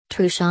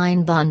True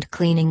Shine Bond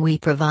Cleaning. We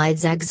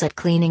provides exit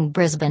cleaning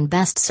Brisbane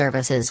best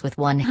services with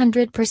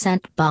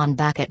 100% bond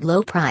back at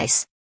low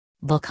price.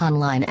 Book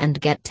online and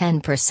get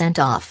 10%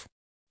 off.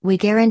 We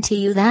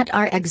guarantee you that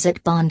our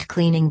exit bond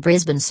cleaning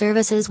Brisbane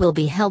services will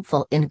be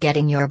helpful in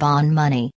getting your bond money.